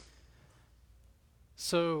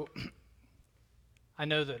So I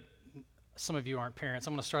know that some of you aren't parents.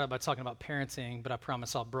 I'm going to start out by talking about parenting, but I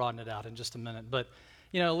promise I'll broaden it out in just a minute. But,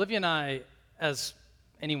 Olivia and I, as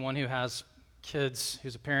anyone who has kids,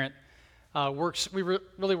 who's a parent,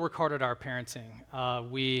 really work hard at our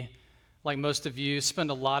parenting. We, like most of you, spend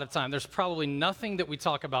a lot of time. There's probably nothing that we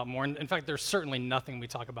talk about more. In fact, there's certainly nothing we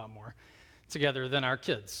talk about more together than our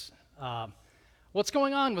kids. What's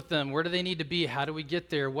going on with them? Where do they need to be? How do we get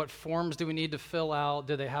there? What forms do we need to fill out?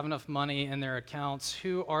 Do they have enough money in their accounts?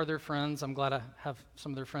 Who are their friends? I'm glad I have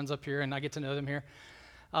some of their friends up here and I get to know them here.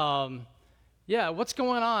 What's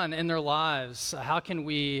going on in their lives? How can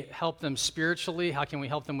we help them spiritually? How can we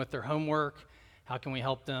help them with their homework? How can we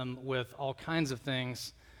help them with all kinds of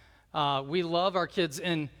things? We love our kids,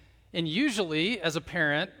 and usually as a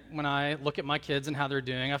parent, when I look at my kids and how they're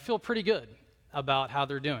doing, I feel pretty good about how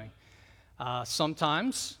they're doing.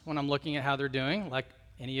 Sometimes when I'm looking at how they're doing, like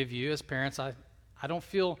any of you as parents, I don't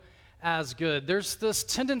feel as good. There's this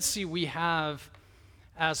tendency we have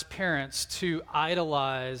as parents to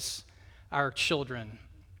idolize our children,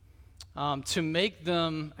 to make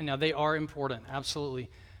them, now they are important, absolutely,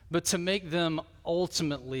 but to make them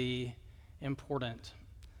ultimately important.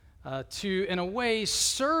 To, in a way,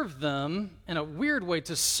 serve them, in a weird way,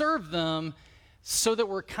 to serve them so that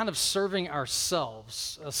we're kind of serving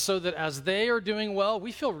ourselves, so that as they are doing well,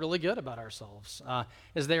 we feel really good about ourselves.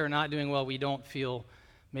 As they are not doing well, we don't feel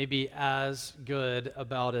maybe as good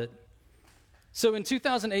about it. So in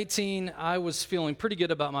 2018, I was feeling pretty good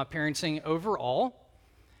about my parenting overall.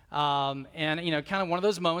 Kind of one of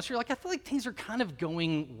those moments where you're like, I feel like things are kind of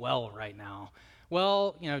going well right now.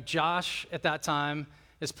 Well, Josh at that time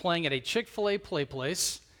is playing at a Chick-fil-A play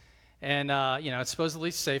place. And, it's supposedly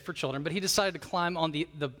safe for children, but he decided to climb on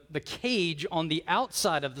the cage on the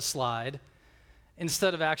outside of the slide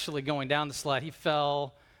instead of actually going down the slide. He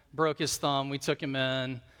fell, broke his thumb. We took him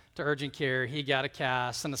in to urgent care. He got a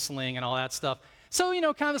cast and a sling and all that stuff. So,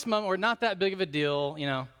 kind of this moment where not that big of a deal,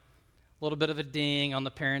 a little bit of a ding on the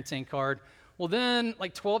parenting card. Well, then,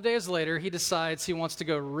 like 12 days later, he decides he wants to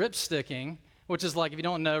go ripsticking, which is like, if you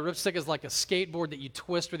don't know, ripstick is like a skateboard that you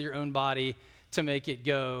twist with your own body to make it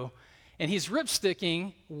go. And he's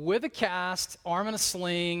ripsticking with a cast, arm in a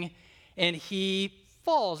sling, and he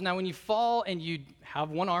falls. Now, when you fall and you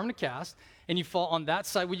have one arm in a cast, and you fall on that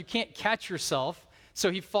side, well, you can't catch yourself.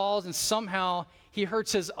 So he falls, and somehow he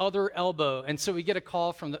hurts his other elbow. And so we get a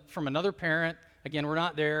call from another parent. Again, we're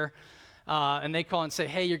not there. And they call and say,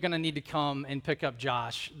 hey, you're going to need to come and pick up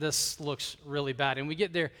Josh. This looks really bad. And we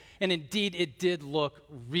get there, and indeed, it did look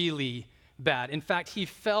really bad. In fact, he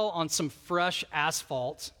fell on some fresh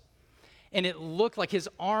asphalt, and it looked like his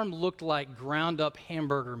arm looked like ground up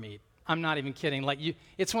hamburger meat. I'm not even kidding.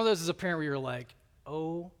 It's one of those as a parent where you're like,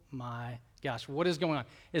 oh my gosh, what is going on?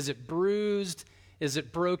 Is it bruised? Is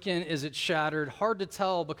it broken? Is it shattered? Hard to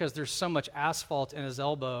tell because there's so much asphalt in his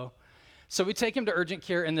elbow. So we take him to urgent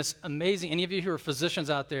care, and this amazing, any of you who are physicians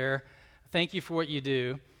out there, thank you for what you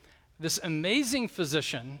do. This amazing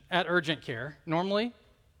physician at urgent care, normally,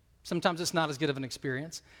 sometimes it's not as good of an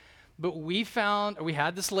experience, but we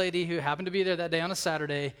had this lady who happened to be there that day on a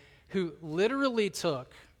Saturday who literally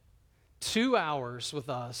took 2 hours with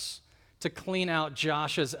us to clean out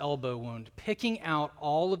Josh's elbow wound, picking out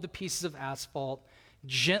all of the pieces of asphalt,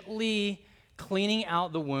 gently cleaning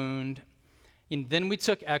out the wound. And then we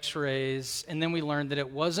took x-rays, and then we learned that it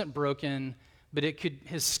wasn't broken, but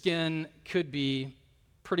his skin could be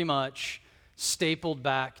pretty much stapled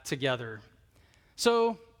back together.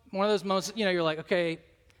 So one of those moments, you're like, okay,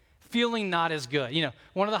 feeling not as good.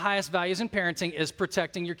 One of the highest values in parenting is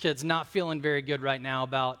protecting your kids, not feeling very good right now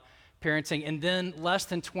about parenting. And then less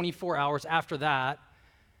than 24 hours after that,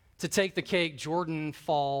 to take the cake, Jordan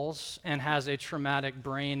falls and has a traumatic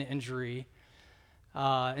brain injury.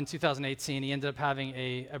 In 2018, he ended up having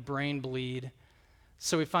a brain bleed.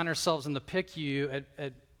 So we find ourselves in the PICU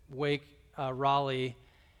at Wake Raleigh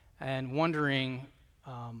and wondering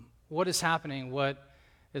what is happening, what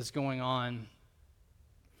is going on.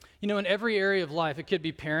 In every area of life, it could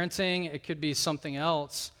be parenting, it could be something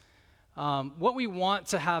else. What we want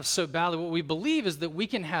to have so badly, what we believe is that we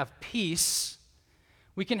can have peace,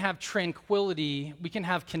 we can have tranquility, we can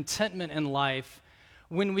have contentment in life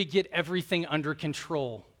when we get everything under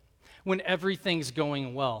control, when everything's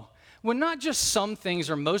going well. When not just some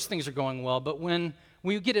things or most things are going well, but when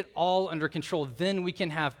we get it all under control, then we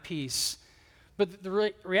can have peace. But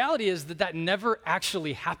the reality is that never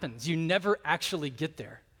actually happens. You never actually get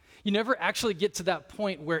there. You never actually get to that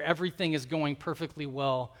point where everything is going perfectly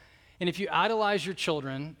well. And if you idolize your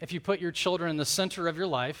children, if you put your children in the center of your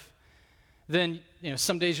life, then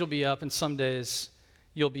some days you'll be up and some days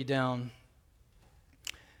you'll be down.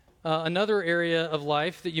 Another area of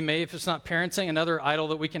life that you may, if it's not parenting, another idol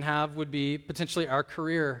that we can have would be potentially our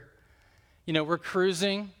career. You know, we're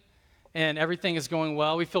cruising and everything is going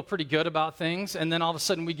well. We feel pretty good about things. And then all of a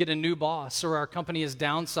sudden we get a new boss or our company is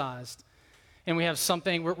downsized. And we have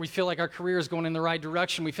something where we feel like our career is going in the right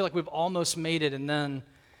direction. We feel like we've almost made it and then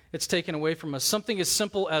it's taken away from us. Something as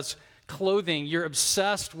simple as clothing. You're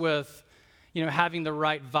obsessed with, having the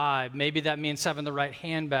right vibe. Maybe that means having the right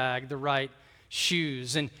handbag, the right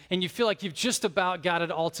shoes. And you feel like you've just about got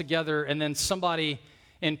it all together, and then somebody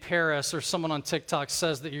in Paris or someone on TikTok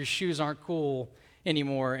says that your shoes aren't cool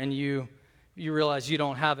anymore, and you realize you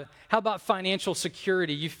don't have it. How about financial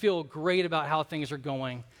security? You feel great about how things are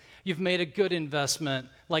going. You've made a good investment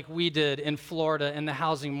like we did in Florida in the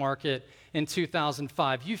housing market in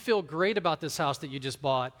 2005. You feel great about this house that you just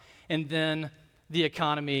bought, and then the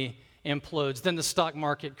economy implodes. Then the stock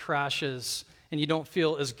market crashes, and you don't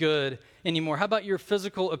feel as good anymore. How about your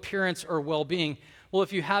physical appearance or well-being? Well,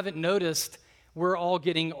 if you haven't noticed, we're all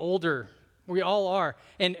getting older. We all are.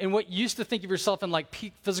 And what you used to think of yourself in like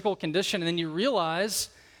peak physical condition, and then you realize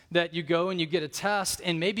that you go and you get a test,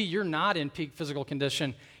 and maybe you're not in peak physical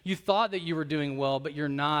condition. You thought that you were doing well, but you're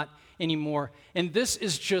not anymore. And this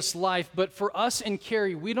is just life. But for us in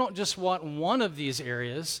Cary, we don't just want one of these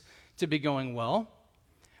areas to be going well.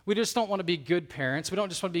 We just don't want to be good parents. We don't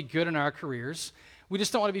just want to be good in our careers. We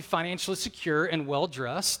just don't want to be financially secure and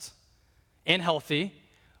well-dressed and healthy.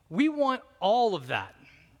 We want all of that.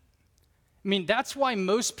 I mean, that's why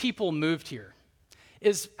most people moved here,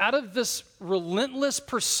 is out of this relentless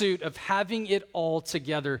pursuit of having it all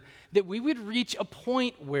together, that we would reach a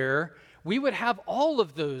point where we would have all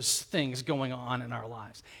of those things going on in our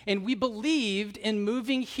lives. And we believed in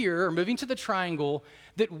moving here, or moving to the Triangle,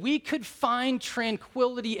 that we could find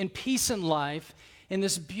tranquility and peace in life in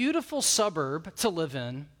this beautiful suburb to live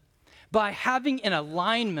in by having an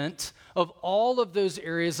alignment of all of those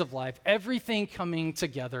areas of life, everything coming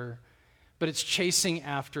together, but it's chasing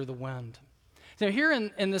after the wind. Now, here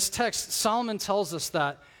in this text, Solomon tells us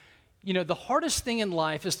that, the hardest thing in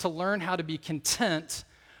life is to learn how to be content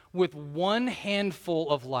with one handful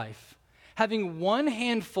of life, having one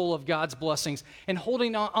handful of God's blessings and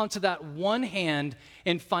holding on to that one hand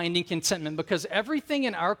and finding contentment, because everything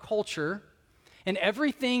in our culture and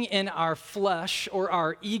everything in our flesh or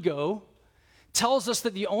our ego tells us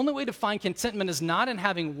that the only way to find contentment is not in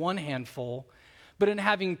having one handful, but in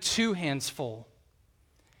having two hands full.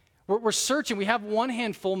 We're searching. We have one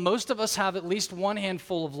handful. Most of us have at least one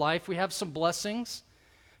handful of life. We have some blessings.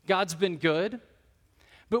 God's been good.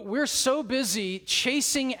 But we're so busy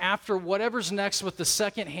chasing after whatever's next with the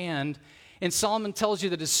second hand. And Solomon tells you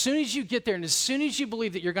that as soon as you get there and as soon as you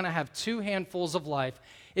believe that you're going to have two handfuls of life,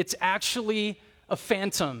 it's actually a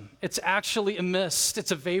phantom. It's actually a mist.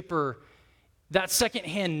 It's a vapor. That second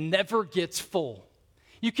hand never gets full.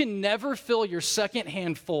 You can never fill your second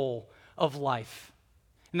hand full of life.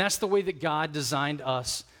 And that's the way that God designed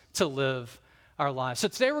us to live our lives. So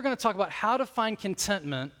today we're going to talk about how to find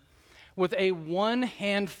contentment with a one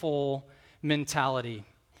handful mentality.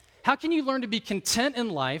 How can you learn to be content in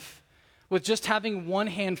life with just having one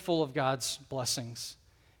handful of God's blessings?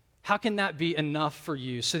 How can that be enough for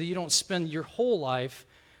you so that you don't spend your whole life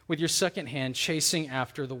with your second hand chasing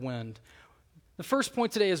after the wind? The first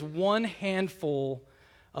point today is one handful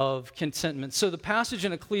of contentment. So the passage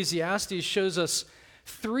in Ecclesiastes shows us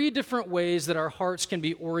three different ways that our hearts can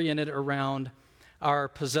be oriented around our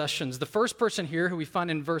possessions. The first person here, who we find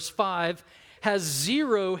in verse 5, has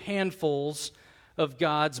 0 handfuls of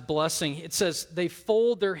God's blessing. It says they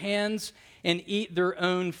fold their hands and eat their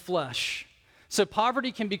own flesh. So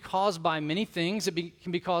poverty can be caused by many things. It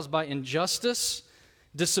can be caused by injustice,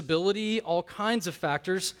 disability, all kinds of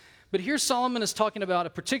factors. But here Solomon is talking about a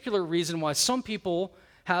particular reason why some people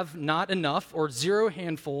have not enough or 0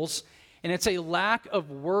 handfuls, and it's a lack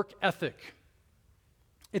of work ethic.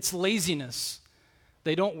 It's laziness.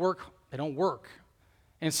 They don't work.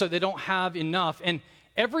 And so they don't have enough. And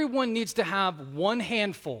everyone needs to have one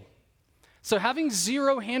handful. So having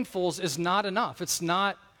 0 handfuls is not enough. It's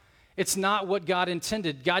not what God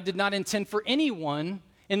intended. God did not intend for anyone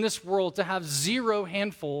in this world to have 0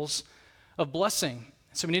 handfuls of blessing.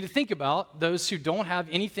 So we need to think about those who don't have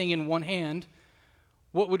anything in one hand.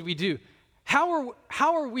 What would we do? How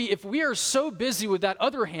are we, if we are so busy with that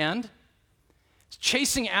other hand,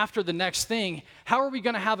 chasing after the next thing, how are we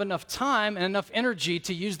going to have enough time and enough energy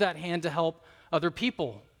to use that hand to help other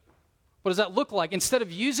people? What does that look like? Instead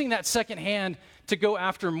of using that second hand to go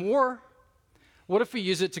after more, what if we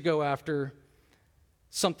use it to go after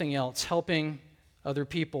something else, helping other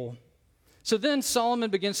people? So then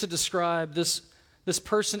Solomon begins to describe this this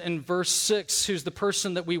person in verse 6, who's the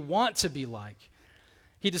person that we want to be like.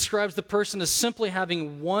 He describes the person as simply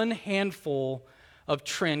having one handful of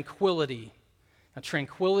tranquility. Now,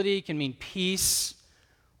 tranquility can mean peace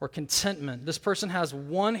or contentment. This person has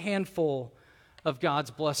one handful of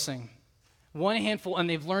God's blessing. One handful, and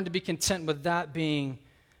they've learned to be content with that being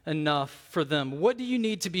enough for them. What do you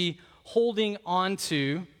need to be holding on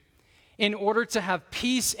to in order to have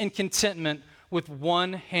peace and contentment with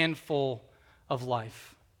one handful of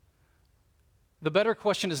life? The better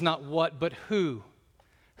question is not what, but who.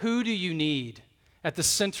 Who do you need at the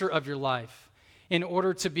center of your life in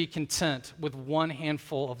order to be content with one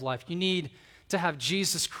handful of life? You need to have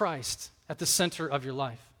Jesus Christ at the center of your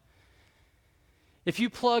life. If you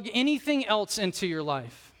plug anything else into your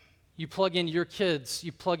life, you plug in your kids,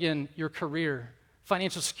 you plug in your career,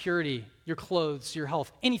 financial security, your clothes, your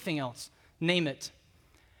health, anything else, name it,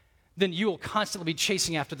 then you will constantly be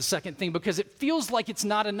chasing after the second thing because it feels like it's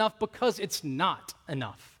not enough because it's not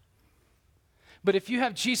enough. But if you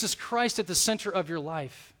have Jesus Christ at the center of your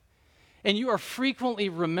life, and you are frequently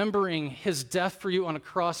remembering his death for you on a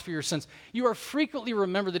cross for your sins, you are frequently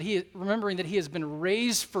remembering that he has been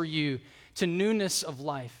raised for you to newness of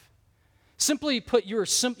life. Simply put, you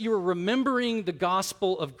are remembering the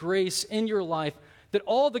gospel of grace in your life, that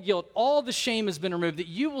all the guilt, all the shame has been removed, that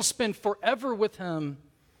you will spend forever with him,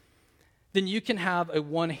 then you can have a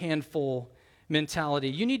one handful mentality.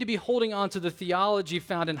 You need to be holding on to the theology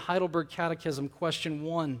found in Heidelberg Catechism, question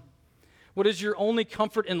 1. What is your only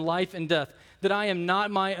comfort in life and death? That I am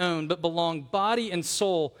not my own, but belong body and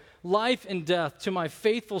soul, life and death, to my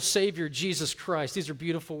faithful Savior, Jesus Christ. These are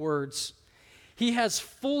beautiful words. He has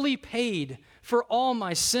fully paid for all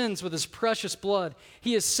my sins with his precious blood.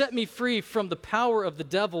 He has set me free from the power of the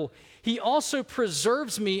devil. He also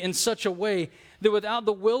preserves me in such a way that without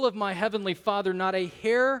the will of my heavenly Father, not a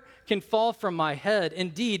hair can fall from my head.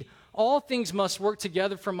 Indeed, all things must work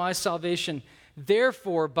together for my salvation.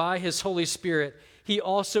 Therefore, by his Holy Spirit, he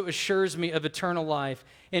also assures me of eternal life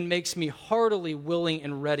and makes me heartily willing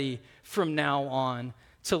and ready from now on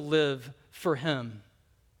to live for him.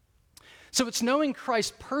 So it's knowing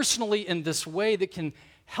Christ personally in this way that can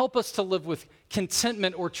help us to live with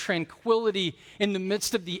contentment or tranquility in the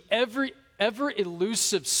midst of the ever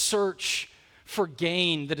elusive search for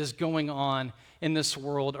gain that is going on in this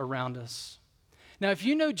world around us. Now, if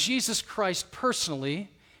you know Jesus Christ personally,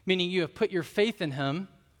 meaning you have put your faith in him,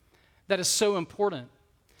 that is so important.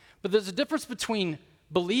 But there's a difference between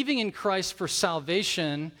believing in Christ for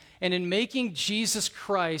salvation and in making Jesus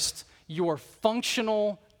Christ your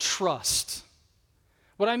functional trust.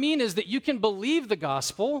 What I mean is that you can believe the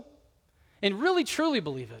gospel and really truly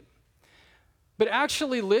believe it, but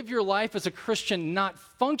actually live your life as a Christian not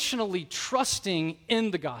functionally trusting in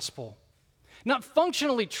the gospel. Not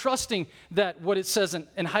functionally trusting that what it says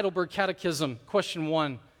in Heidelberg Catechism, question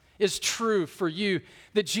 1, is true for you,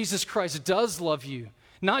 that Jesus Christ does love you,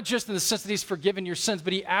 not just in the sense that he's forgiven your sins,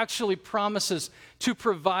 but he actually promises to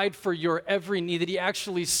provide for your every need, that he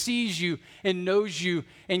actually sees you and knows you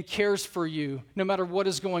and cares for you, no matter what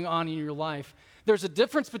is going on in your life. There's a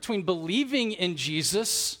difference between believing in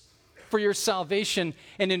Jesus for your salvation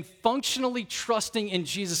and in functionally trusting in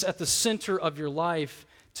Jesus at the center of your life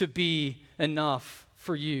to be enough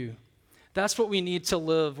for you. That's what we need to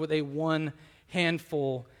live with a one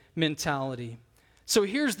handful mentality. So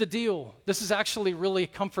here's the deal. This is actually really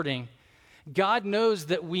comforting. God knows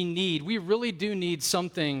that we really do need some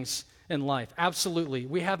things in life. Absolutely.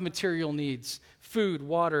 We have material needs: food,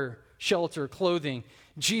 water, shelter, clothing.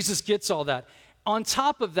 Jesus gets all that. On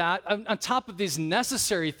top of that, on top of these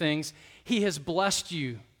necessary things, he has blessed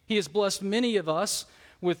you. He has blessed many of us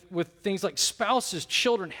with things like spouses,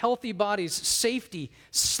 children, healthy bodies, safety,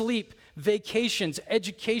 sleep, vacations,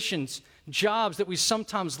 educations, jobs that we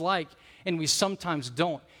sometimes like and we sometimes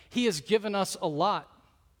don't. He has given us a lot.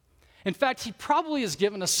 In fact, he probably has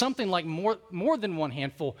given us something like more than one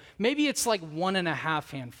handful. Maybe it's like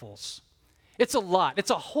 1.5 handfuls. It's a lot.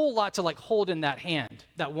 It's a whole lot to hold in that hand,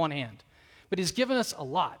 that one hand. But he's given us a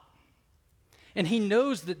lot. And he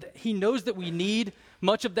knows that we need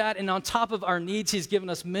much of that, and on top of our needs, he's given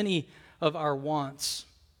us many of our wants.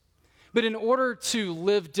 But in order to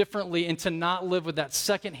live differently and to not live with that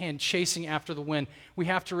second hand chasing after the wind, we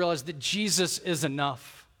have to realize that Jesus is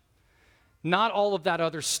enough. Not all of that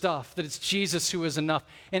other stuff, that it's Jesus who is enough.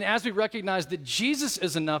 And as we recognize that Jesus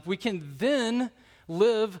is enough, we can then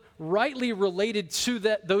live rightly related to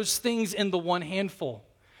those things in the one handful.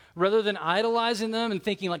 Rather than idolizing them and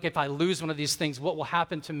thinking if I lose one of these things, what will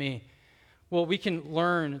happen to me? Well, we can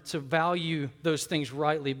learn to value those things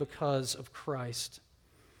rightly because of Christ.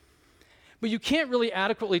 But you can't really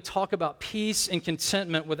adequately talk about peace and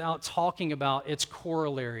contentment without talking about its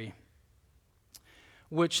corollary,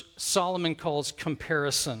 which Solomon calls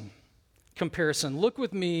comparison. Comparison. Look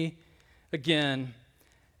with me again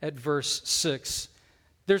at verse 6.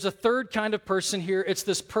 There's a third kind of person here. It's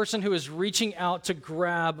this person who is reaching out to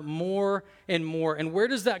grab more and more. And where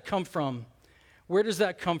does that come from? Where does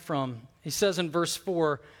that come from? He says in verse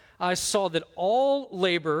 4, I saw that all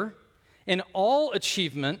labor and all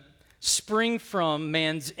achievement spring from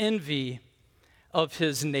man's envy of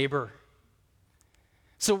his neighbor.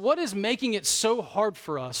 So what is making it so hard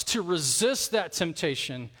for us to resist that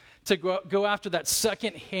temptation to go after that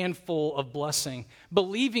second handful of blessing,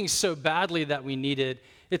 believing so badly that we need it?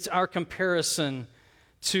 It's our comparison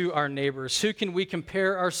to our neighbors. Who can we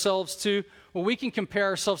compare ourselves to? Well, we can compare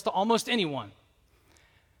ourselves to almost anyone.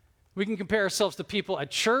 We can compare ourselves to people at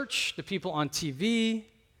church, to people on TV,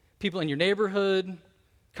 people in your neighborhood,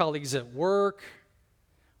 colleagues at work,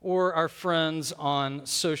 or our friends on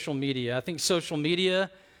social media. I think social media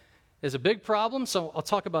is a big problem, so I'll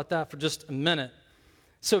talk about that for just a minute.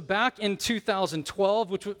 So back in 2012,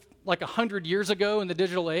 which was like 100 years ago in the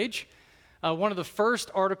digital age, one of the first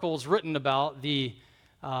articles written about the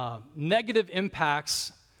negative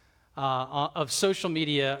impacts of social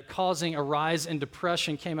media causing a rise in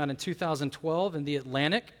depression came out in 2012 in The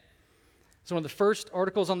Atlantic. It's one of the first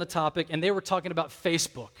articles on the topic, and they were talking about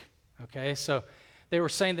Facebook, okay? So they were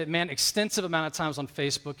saying that, man, extensive amount of times on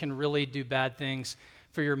Facebook can really do bad things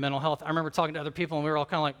for your mental health. I remember talking to other people, and we were all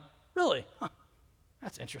kind of like, really? Huh,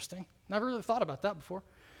 that's interesting. Never really thought about that before.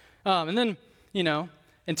 And then,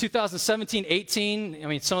 in 2017,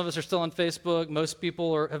 18, some of us are still on Facebook. Most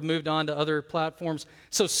people have moved on to other platforms.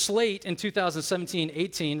 So Slate in 2017,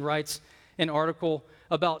 18 writes an article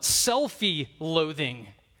about selfie loathing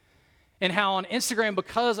and how on Instagram,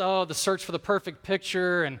 because, the search for the perfect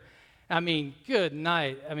picture, and good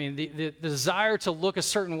night. The desire to look a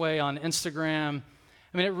certain way on Instagram,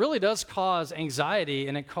 it really does cause anxiety,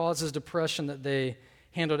 and it causes depression that they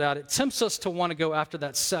handled out. It tempts us to want to go after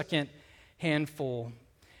that second handful.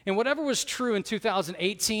 And whatever was true in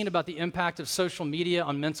 2018 about the impact of social media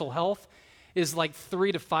on mental health is like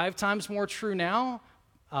 3 to 5 times more true now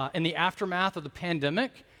in the aftermath of the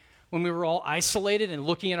pandemic, when we were all isolated and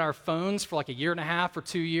looking at our phones for like a year and a half or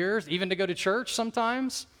 2 years, even to go to church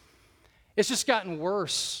sometimes. It's just gotten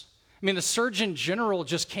worse. The Surgeon General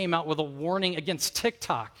just came out with a warning against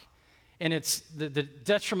TikTok and it's the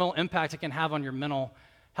detrimental impact it can have on your mental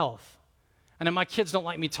health. And then my kids don't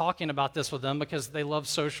like me talking about this with them because they love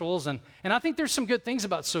socials, and I think there's some good things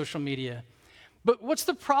about social media. But what's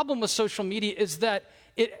the problem with social media is that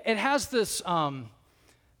it has this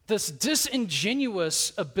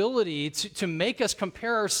disingenuous ability to make us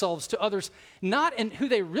compare ourselves to others, not in who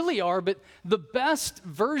they really are, but the best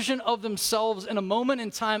version of themselves in a moment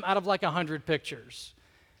in time out of like 100 pictures.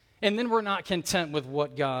 And then we're not content with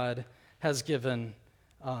what God has given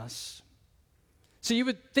us. So you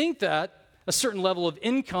would think that a certain level of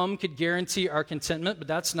income could guarantee our contentment, but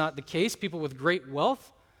that's not the case. People with great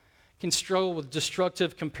wealth can struggle with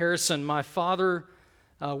destructive comparison. My father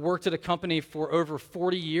worked at a company for over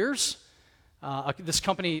 40 years. This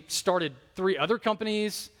company started 3 other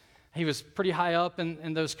companies. He was pretty high up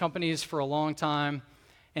in those companies for a long time,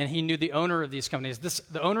 and he knew the owner of these companies.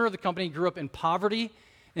 The owner of the company grew up in poverty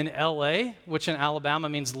in L.A., which in Alabama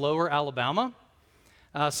means lower Alabama.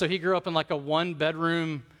 So he grew up in like a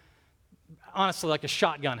 1-bedroom, honestly, like a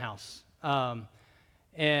shotgun house.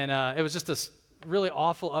 It was just this really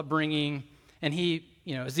awful upbringing. And he,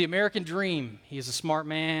 is the American dream. He's a smart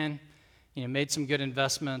man, made some good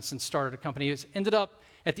investments and started a company. He ended up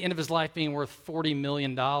at the end of his life being worth $40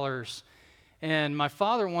 million. And my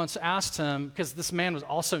father once asked him, because this man was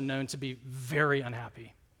also known to be very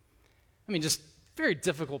unhappy. Just very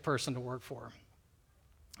difficult person to work for.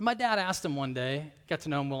 My dad asked him one day, got to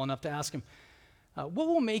know him well enough to ask him, what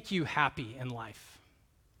will make you happy in life?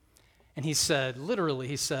 And he said,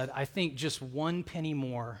 I think just 1 penny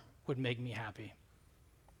more would make me happy.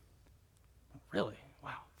 Really?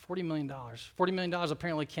 Wow, $40 million. $40 million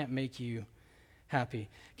apparently can't make you happy.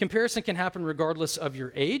 Comparison can happen regardless of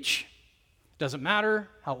your age. Doesn't matter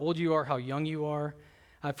how old you are, how young you are.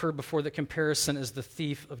 I've heard before that comparison is the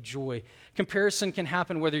thief of joy. Comparison can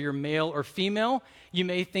happen whether you're male or female. You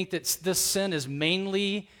may think that this sin is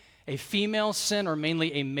mainly a female sin or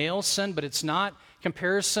mainly a male sin, but it's not.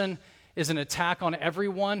 Comparison is an attack on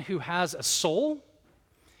everyone who has a soul.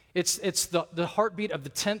 It's the heartbeat of the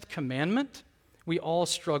 10th commandment. We all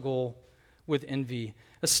struggle with envy.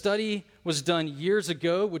 A study was done years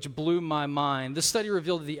ago which blew my mind. This study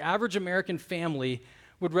revealed that the average American family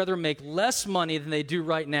would rather make less money than they do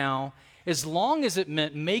right now as long as it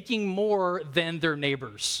meant making more than their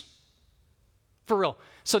neighbors. For real.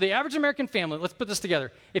 So the average American family, let's put this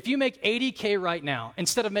together. If you make $80K right now,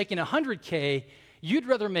 instead of making $100K, you'd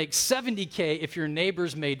rather make $70K if your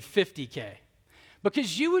neighbors made $50K.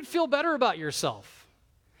 Because you would feel better about yourself.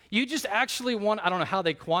 You just actually want, I don't know how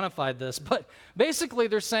they quantified this, but basically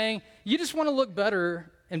they're saying you just want to look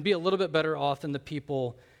better and be a little bit better off than the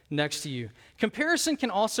people next to you. Comparison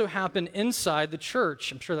can also happen inside the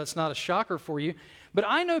church. I'm sure that's not a shocker for you, but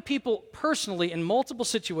I know people personally in multiple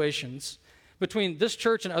situations between this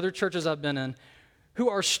church and other churches I've been in who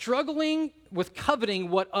are struggling with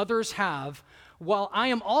coveting what others have, while I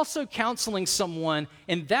am also counseling someone,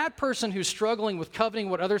 and that person who's struggling with coveting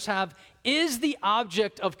what others have is the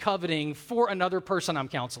object of coveting for another person I'm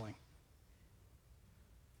counseling.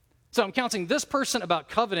 So I'm counseling this person about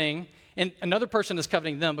coveting, and another person is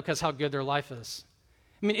coveting them because how good their life is.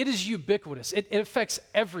 I mean, it is ubiquitous. It affects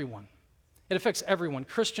everyone. It affects everyone,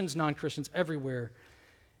 Christians, non-Christians, everywhere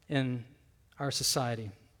in our society.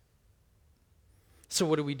 So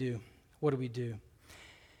what do we do? What do we do?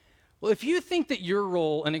 Well, if you think that your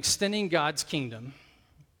role in extending God's kingdom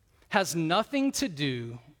has nothing to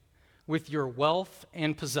do with your wealth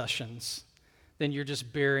and possessions, then you're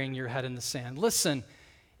just burying your head in the sand. Listen,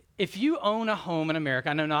 if you own a home in America,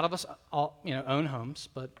 I know not of us all, own homes,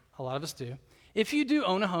 but a lot of us do. If you do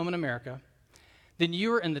own a home in America, then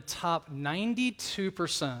you are in the top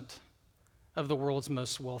 92% of the world's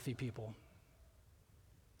most wealthy people.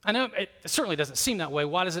 I know it certainly doesn't seem that way.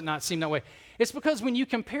 Why does it not seem that way? It's because when you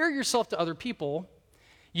compare yourself to other people,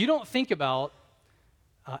 you don't think about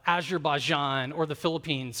Azerbaijan or the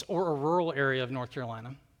Philippines or a rural area of North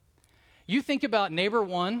Carolina. You think about neighbor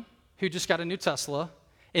one who just got a new Tesla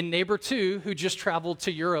and neighbor two who just traveled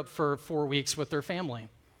to Europe for 4 weeks with their family.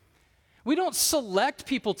 We don't select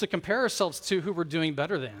people to compare ourselves to who we're doing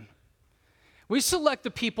better than. We select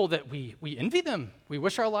the people that we envy them. We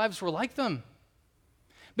wish our lives were like them.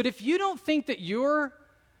 But if you don't think that your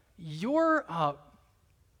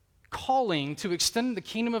calling to extend the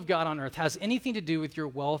kingdom of God on earth has anything to do with your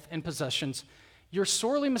wealth and possessions, you're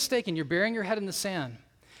sorely mistaken. You're burying your head in the sand.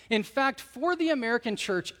 In fact, for the American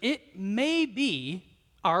church, it may be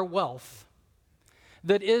our wealth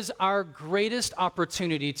that is our greatest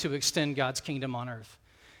opportunity to extend God's kingdom on earth.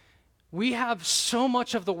 We have so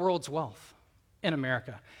much of the world's wealth in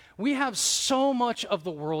America. We have so much of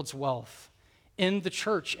the world's wealth in the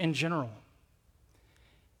church in general.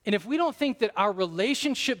 And if we don't think that our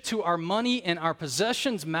relationship to our money and our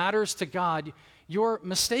possessions matters to God, you're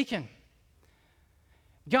mistaken.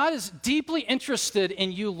 God is deeply interested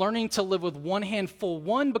in you learning to live with one hand full.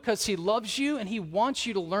 One, because he loves you and he wants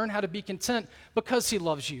you to learn how to be content because he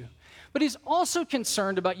loves you. But he's also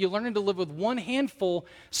concerned about you learning to live with one handful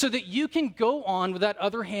so that you can go on with that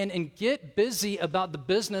other hand and get busy about the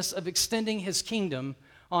business of extending his kingdom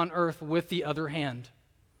on earth with the other hand.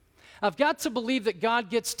 I've got to believe that God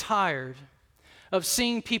gets tired of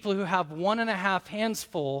seeing people who have 1.5 hands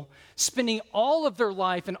full spending all of their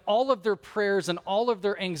life and all of their prayers and all of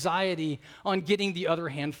their anxiety on getting the other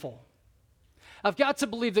handful. I've got to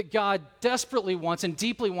believe that God desperately wants and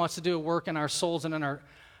deeply wants to do a work in our souls and in our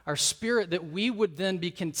spirit that we would then be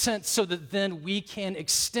content so that then we can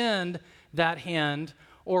extend that hand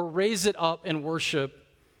or raise it up in worship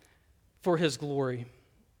for his glory.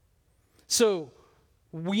 So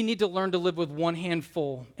we need to learn to live with one hand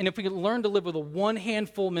full. And if we can learn to live with a one hand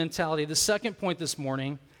full mentality, the second point this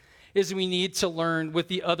morning is we need to learn with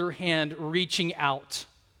the other hand reaching out.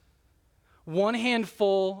 One hand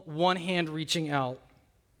full, one hand reaching out.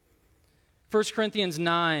 1 Corinthians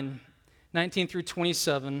 9:19 through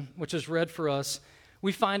 27, which is read for us,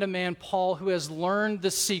 we find a man, Paul, who has learned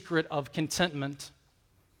the secret of contentment.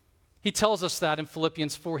 He tells us that in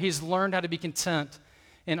Philippians 4. He's learned how to be content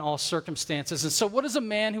in all circumstances. And so what is a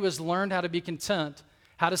man who has learned how to be content?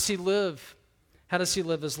 How does he live? How does he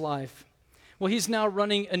live his life? Well, he's now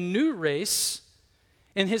running a new race,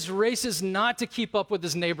 and his race is not to keep up with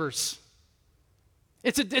his neighbors.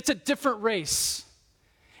 It's a different race.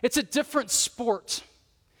 It's a different sport.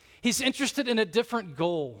 He's interested in a different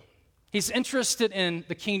goal. He's interested in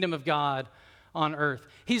the kingdom of God on earth.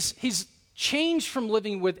 He's changed from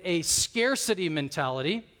living with a scarcity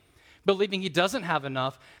mentality, believing he doesn't have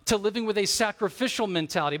enough, to living with a sacrificial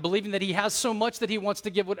mentality, believing that he has so much that he wants to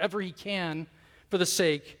give whatever he can for the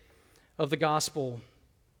sake of the gospel.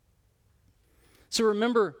 So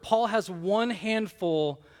remember, Paul has one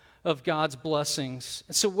handful of God's blessings.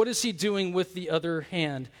 So what is he doing with the other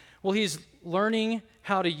hand? Well, he's learning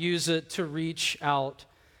how to use it to reach out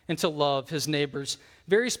and to love his neighbors.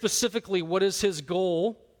 Very specifically, what is his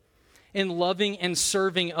goal? in loving and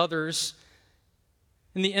serving others.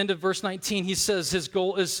 In the end of verse 19, he says his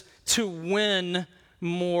goal is to win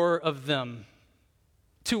more of them.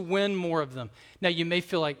 To win more of them. Now, you may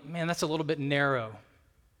feel like, man, that's a little bit narrow,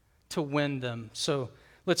 to win them. So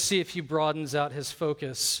let's see if he broadens out his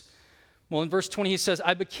focus. Well, in verse 20, he says,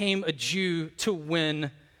 I became a Jew to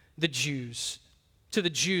win the Jews. To the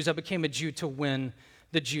Jews, I became a Jew to win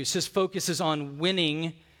the Jews. His focus is on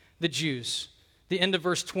winning the Jews. The end of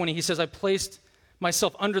verse 20, he says, I placed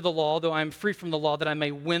myself under the law, though I am free from the law, that I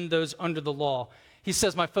may win those under the law. He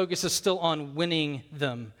says, my focus is still on winning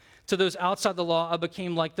them. To those outside the law, I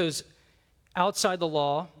became like those outside the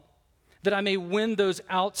law, that I may win those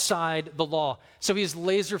outside the law. So he's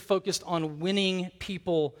laser focused on winning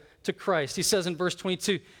people to Christ. He says in verse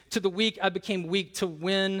 22, to the weak, I became weak to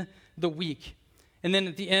win the weak. And then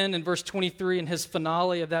at the end, in verse 23, in his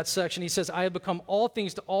finale of that section, he says, I have become all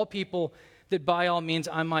things to all people, that by all means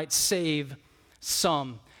I might save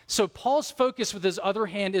some. So Paul's focus with his other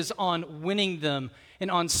hand is on winning them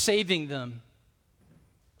and on saving them.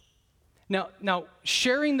 Now,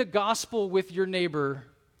 sharing the gospel with your neighbor,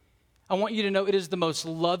 I want you to know it is the most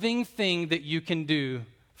loving thing that you can do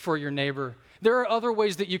for your neighbor. There are other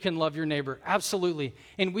ways that you can love your neighbor, absolutely.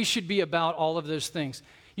 And we should be about all of those things.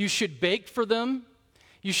 You should bake for them.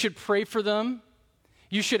 You should pray for them.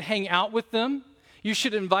 You should hang out with them. You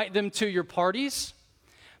should invite them to your parties.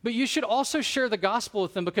 But you should also share the gospel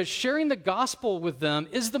with them, because sharing the gospel with them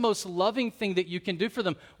is the most loving thing that you can do for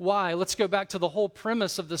them. Why? Let's go back to the whole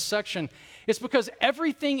premise of this section. It's because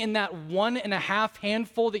everything in that 1.5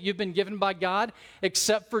 handful that you've been given by God,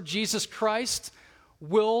 except for Jesus Christ,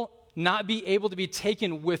 will not be able to be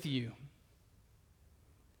taken with you.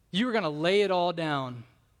 You are going to lay it all down.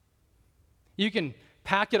 You can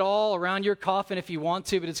pack it all around your coffin if you want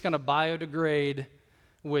to, but it's going to biodegrade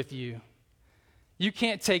with you. You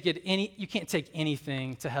can't take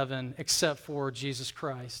anything to heaven except for Jesus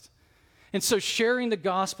Christ. And so sharing the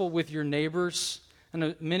gospel with your neighbors, I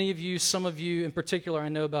know many of you, some of you in particular I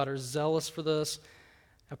know about, are zealous for this.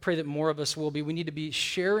 I pray that more of us will be. We need to be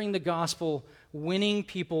sharing the gospel, winning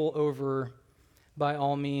people over by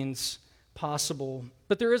all means possible.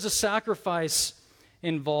 But there is a sacrifice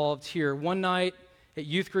involved here. One night at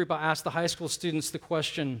youth group, I asked the high school students the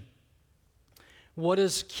question, what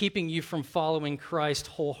is keeping you from following Christ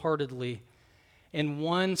wholeheartedly? And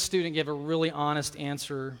one student gave a really honest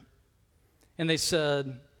answer, and they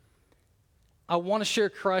said, I want to share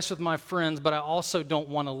Christ with my friends, but I also don't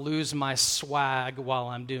want to lose my swag while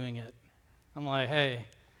I'm doing it. I'm like, hey,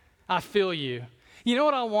 I feel you. You know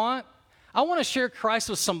what I want? I want to share Christ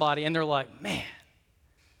with somebody, and they're like, man,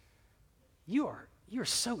 you're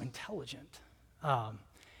so intelligent.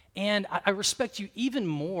 And I respect you even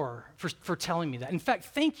more for telling me that. In fact,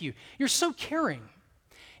 thank you. You're so caring.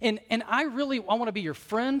 And I want to be your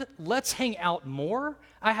friend. Let's hang out more.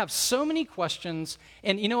 I have so many questions.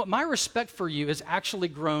 And you know what? My respect for you has actually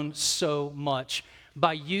grown so much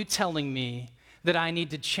by you telling me that I need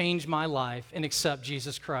to change my life and accept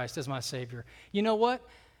Jesus Christ as my Savior. You know what?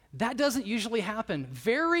 That doesn't usually happen.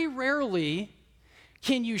 Very rarely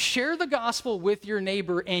can you share the gospel with your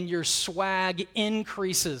neighbor and your swag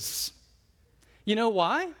increases. You know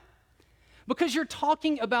why? Because you're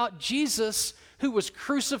talking about Jesus who was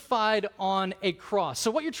crucified on a cross. So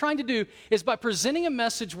what you're trying to do is by presenting a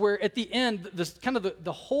message where at the end,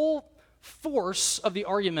 the whole force of the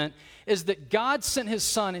argument is that God sent his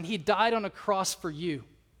son and he died on a cross for you.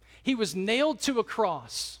 He was nailed to a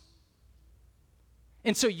cross.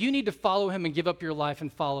 And so you need to follow him and give up your life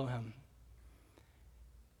and follow him.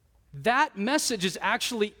 That message is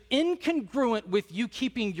actually incongruent with you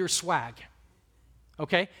keeping your swag,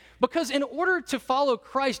 okay? Because in order to follow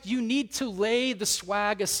Christ, you need to lay the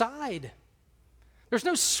swag aside. There's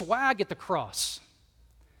no swag at the cross.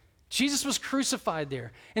 Jesus was crucified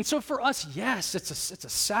there. And so for us, yes, it's a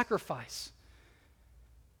sacrifice.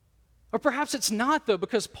 Or perhaps it's not, though,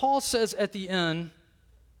 because Paul says at the end,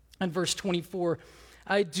 in verse 24,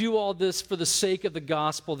 I do all this for the sake of the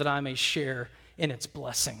gospel that I may share in its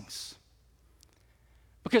blessings.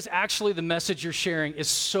 Because actually the message you're sharing is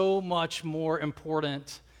so much more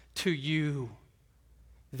important to you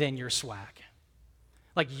than your swag.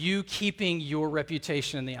 Like you keeping your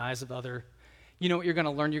reputation in the eyes of others. You know what you're going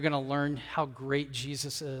to learn? You're going to learn how great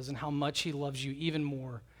Jesus is and how much he loves you even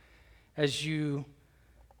more as you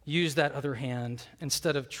use that other hand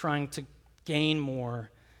instead of trying to gain more,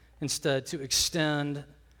 instead to extend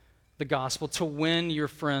the gospel, to win your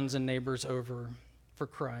friends and neighbors over for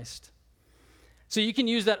Christ. So you can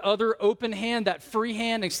use that other open hand, that free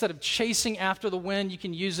hand, instead of chasing after the wind, you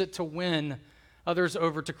can use it to win others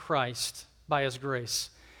over to Christ by his grace.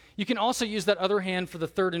 You can also use that other hand for the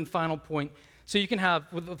third and final point. So you can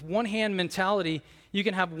have, with one hand mentality, you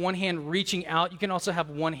can have one hand reaching out. You can also have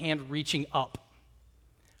one hand reaching up.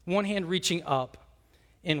 One hand reaching up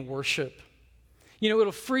in worship. You know,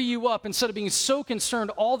 it'll free you up instead of being so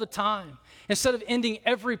concerned all the time. Instead of ending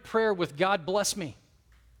every prayer with, God bless me.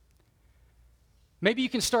 Maybe you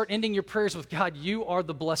can start ending your prayers with, God, you are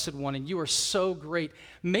the blessed one and you are so great.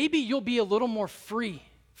 Maybe you'll be a little more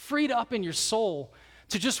freed up in your soul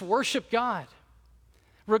to just worship God.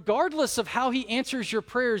 Regardless of how he answers your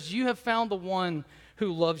prayers, you have found the one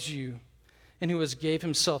who loves you and who has gave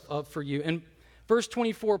himself up for you. In verse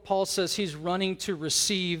 24, Paul says he's running to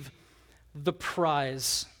receive the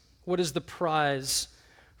prize. What is the prize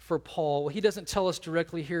for Paul? Well, he doesn't tell us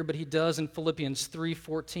directly here, but he does in Philippians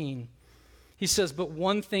 3:14. He says, but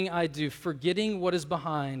one thing I do, forgetting what is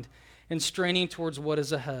behind and straining towards what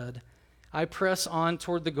is ahead, I press on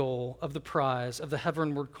toward the goal of the prize of the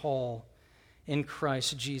heavenward call in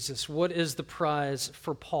Christ Jesus. What is the prize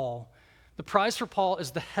for Paul? The prize for Paul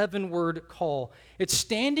is the heavenward call. It's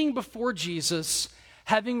standing before Jesus,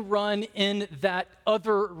 having run in that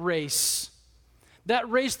other race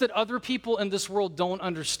that other people in this world don't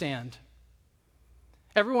understand.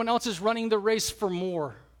 Everyone else is running the race for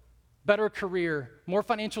more, better career, more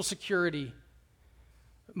financial security,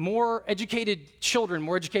 more educated children,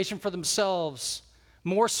 more education for themselves,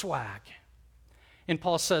 more swag. And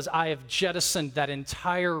Paul says, I have jettisoned that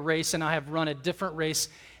entire race and I have run a different race,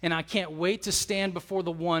 and I can't wait to stand before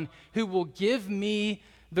the one who will give me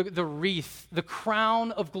the wreath, the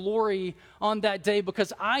crown of glory on that day,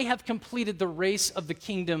 because I have completed the race of the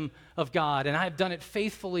kingdom of God, and I have done it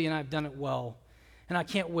faithfully and I've done it well. And I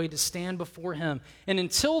can't wait to stand before him. And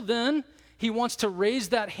until then, he wants to raise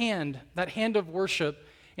that hand of worship,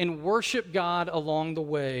 and worship God along the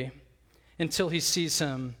way until he sees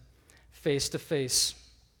him face to face.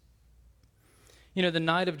 You know, the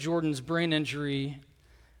night of Jordan's brain injury,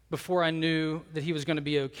 before I knew that he was going to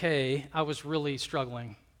be okay, I was really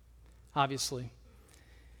struggling, obviously.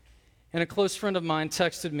 And a close friend of mine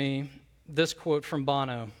texted me this quote from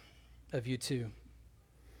Bono of U2.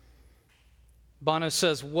 Bono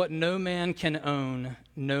says, what no man can own,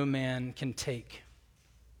 no man can take.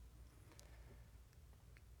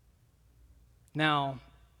 Now,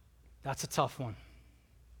 that's a tough one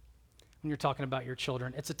when you're talking about your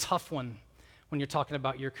children. It's a tough one when you're talking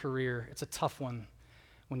about your career. It's a tough one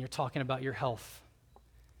when you're talking about your health.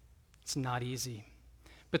 It's not easy.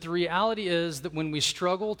 But the reality is that when we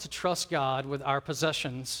struggle to trust God with our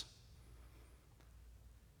possessions,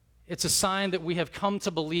 it's a sign that we have come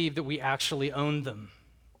to believe that we actually own them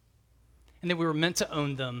and that we were meant to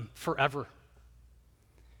own them forever.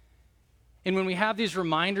 And when we have these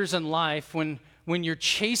reminders in life, when you're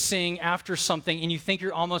chasing after something and you think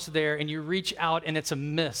you're almost there and you reach out and it's a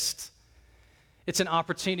mist, it's an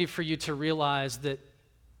opportunity for you to realize that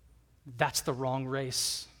that's the wrong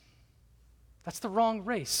race. That's the wrong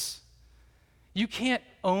race. You can't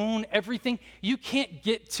own everything. You can't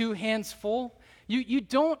get two hands full. You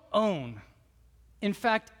don't own, in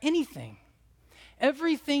fact, anything.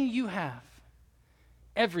 Everything you have,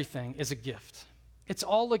 everything is a gift. It's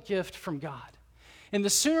all a gift from God. And the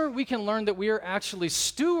sooner we can learn that we are actually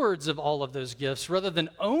stewards of all of those gifts rather than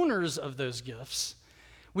owners of those gifts,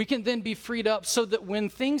 we can then be freed up so that when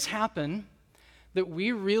things happen that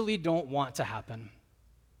we really don't want to happen,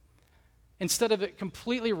 instead of it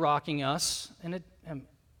completely rocking us, and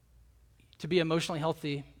to be emotionally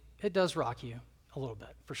healthy, it does rock you a little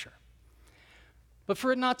bit, for sure. But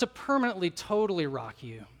for it not to permanently, totally rock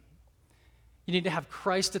you, you need to have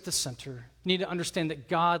Christ at the center. You need to understand that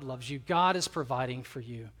God loves you, God is providing for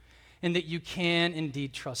you, and that you can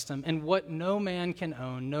indeed trust him. And what no man can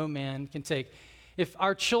own, no man can take. If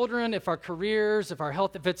our children, if our careers, if our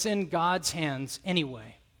health, if it's in God's hands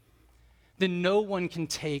anyway, then no one can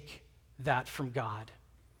take that from God.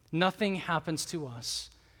 Nothing happens to us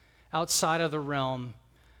outside of the realm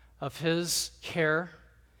of his care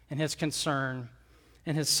and his concern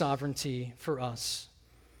and his sovereignty for us.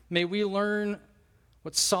 May we learn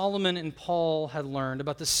what Solomon and Paul had learned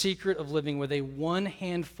about the secret of living with a one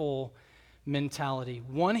handful mentality.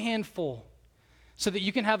 One handful, so that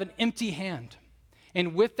you can have an empty hand.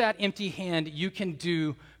 And with that empty hand, you can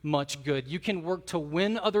do much good. You can work to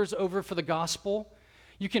win others over for the gospel.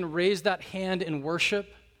 You can raise that hand in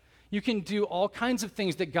worship. You can do all kinds of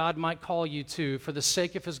things that God might call you to for the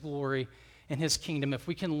sake of his glory and his kingdom. If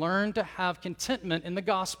we can learn to have contentment in the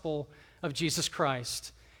gospel of Jesus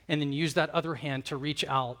Christ and then use that other hand to reach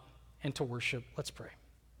out and to worship. Let's pray.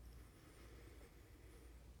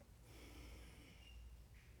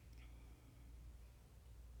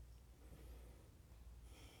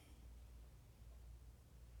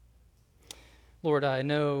 Lord, I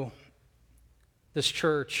know this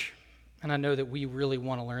church, and I know that we really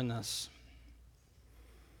want to learn this.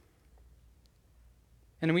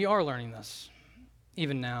 And we are learning this,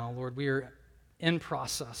 even now, Lord. We are in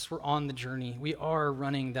process. We're on the journey. We are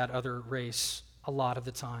running that other race a lot of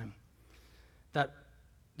the time. That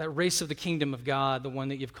race of the kingdom of God, the one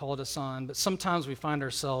that you've called us on. But sometimes we find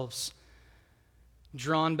ourselves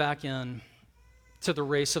drawn back in to the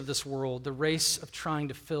race of this world, the race of trying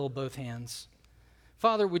to fill both hands.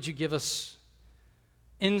 Father, would you give us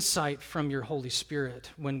insight from your Holy Spirit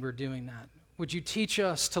when we're doing that? Would you teach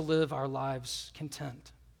us to live our lives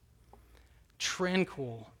content,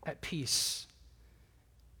 tranquil, at peace,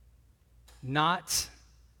 not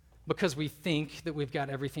because we think that we've got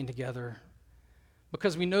everything together,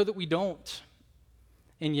 because we know that we don't,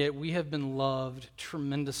 and yet we have been loved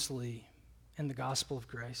tremendously in the gospel of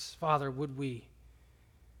grace. Father, would we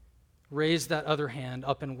raise that other hand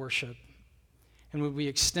up in worship, and would we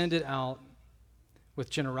extend it out with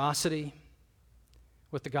generosity,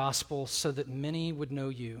 with the gospel, so that many would know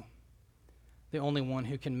you, the only one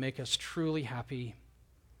who can make us truly happy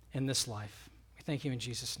in this life. We thank you in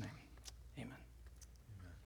Jesus' name.